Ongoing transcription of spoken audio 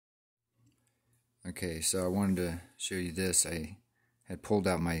Okay, so I wanted to show you this. I had pulled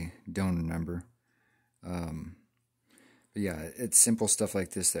out my donor number. But yeah, it's simple stuff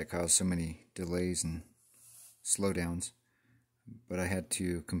like this that cause so many delays and slowdowns. But I had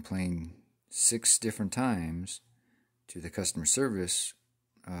to complain 6 different times to the customer service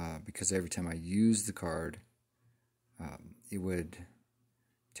because every time I used the card, it would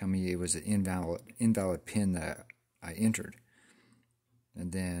tell me it was an invalid PIN that I entered.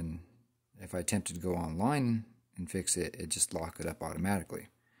 And then if I attempted to go online and fix it, it just locked it up automatically.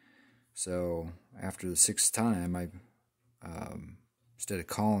 So after the 6th time, I instead of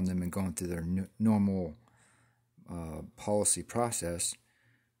calling them and going through their normal policy process,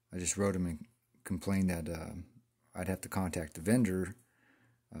 I just wrote them and complained that I'd have to contact the vendor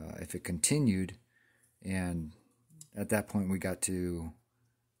if it continued. And at that point, we got to,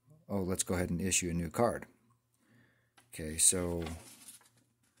 oh, let's go ahead and issue a new card. Okay, so,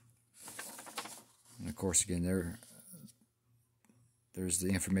 and of course, again, there's the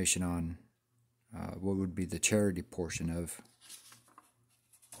information on what would be the charity portion of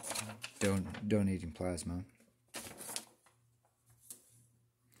donating plasma.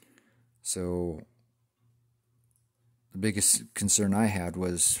 So the biggest concern I had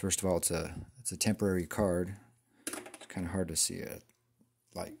was, first of all, it's a temporary card. It's kind of hard to see a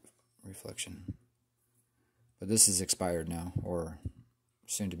light reflection, but this is expired now, or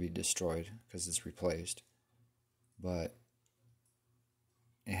soon to be destroyed because it's replaced. But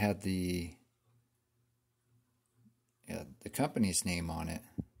it had the company's name on it,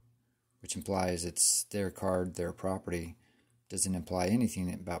 which implies it's their card, their property. Doesn't imply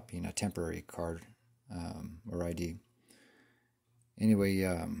anything about being a temporary card or ID. Anyway,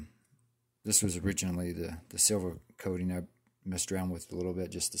 this was originally the silver coating. I messed around with it a little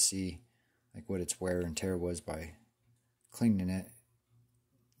bit just to see like what its wear and tear was by cleaning it,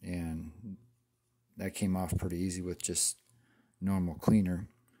 and that came off pretty easy with just normal cleaner.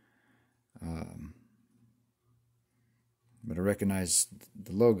 But I recognized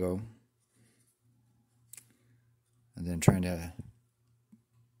the logo, and then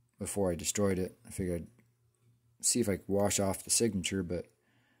before I destroyed it, I figured I'd see if I could wash off the signature, but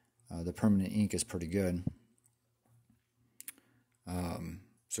the permanent ink is pretty good.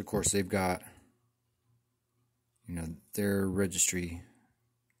 So of course they've got, their registry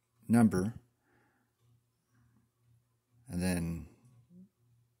number, and then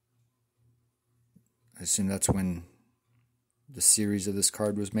I assume that's when the series of this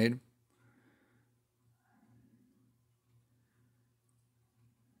card was made.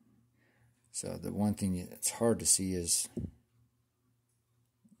 So the one thing that's hard to see is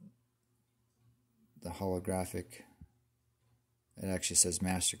the holographic. It actually says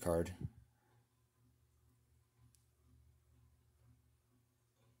MasterCard.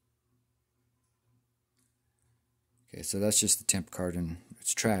 Okay, so that's just the temp card, and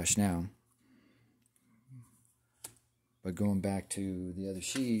it's trash now. But going back to the other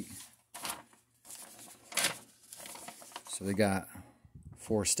sheet, so they got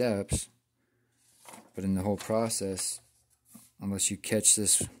 4 steps, but in the whole process, unless you catch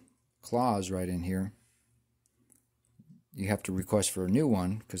this clause right in here, you have to request for a new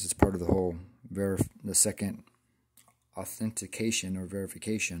one because it's part of the whole the second authentication or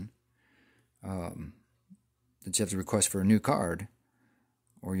verification. That you have to request for a new card,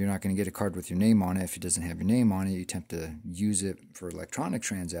 or you're not going to get a card with your name on it. If it doesn't have your name on it, you attempt to use it for electronic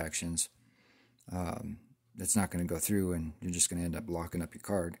transactions, that's not going to go through, and you're just going to end up locking up your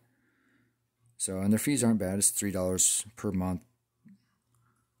card. So, and their fees aren't bad. It's $3 per month.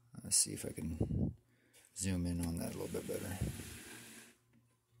 Let's see if I can zoom in on that a little bit better.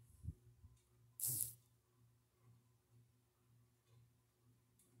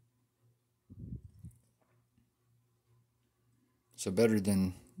 So better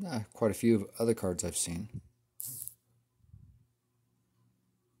than quite a few other cards I've seen.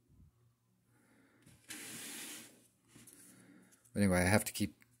 But anyway, I have to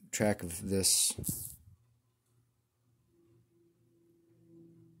keep track of this.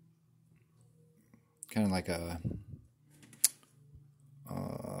 Kind of like a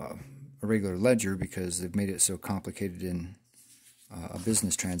regular ledger, because they've made it so complicated in a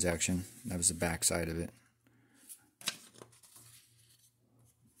business transaction. That was the back side of it.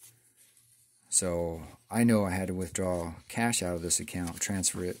 So I know I had to withdraw cash out of this account,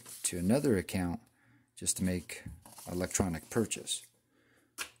 transfer it to another account just to make electronic purchase.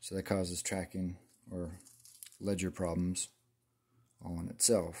 So that causes tracking or ledger problems all in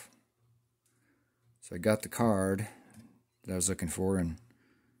itself. So I got the card that I was looking for,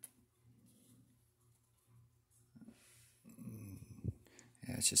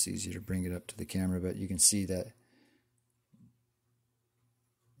 Yeah, it's just easier to bring it up to the camera, but you can see that,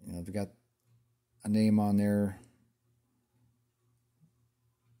 you know, they've got a name on there.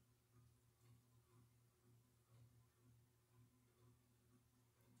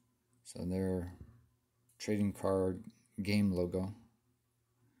 So their trading card game logo,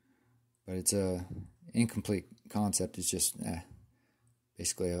 but it's a incomplete concept. It's just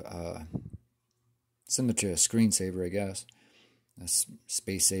basically a similar to a screensaver, I guess, a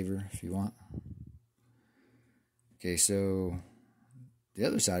space saver if you want. Okay, so the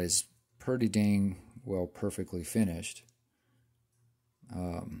other side is pretty dang well perfectly finished.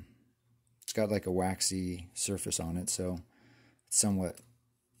 It's got like a waxy surface on it, so it's somewhat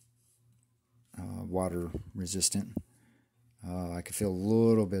water resistant. I could feel a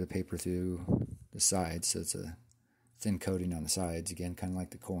little bit of paper through the sides, so it's a thin coating on the sides, again, kind of like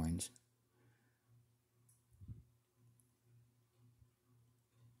the coins.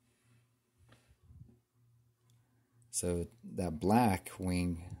 So that black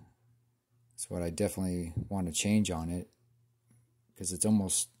wing is what I definitely want to change on it, because it's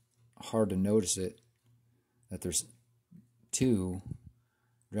almost hard to notice it, that there's two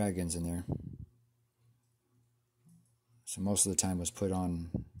dragons in there. So most of the time was put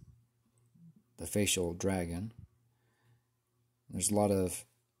on the facial dragon. There's a lot of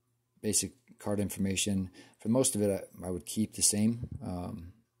basic card information. For most of it, I would keep the same.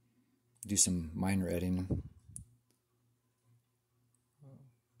 Do some minor editing.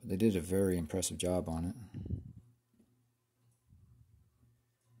 But they did a very impressive job on it.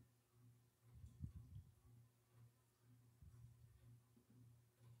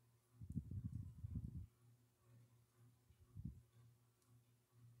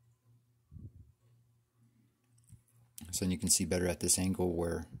 So then you can see better at this angle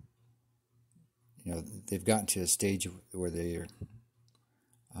where, you know, they've gotten to a stage where they're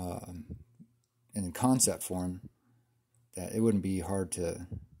in concept form, that it wouldn't be hard to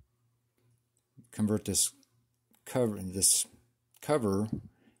convert this cover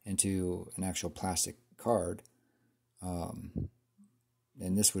into an actual plastic card, and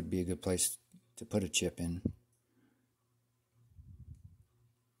this would be a good place to put a chip in.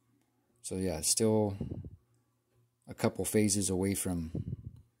 So yeah, still a couple phases away from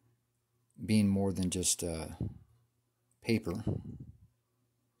being more than just paper.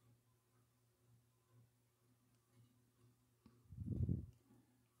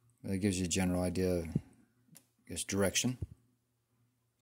 That gives you a general idea, I guess, direction.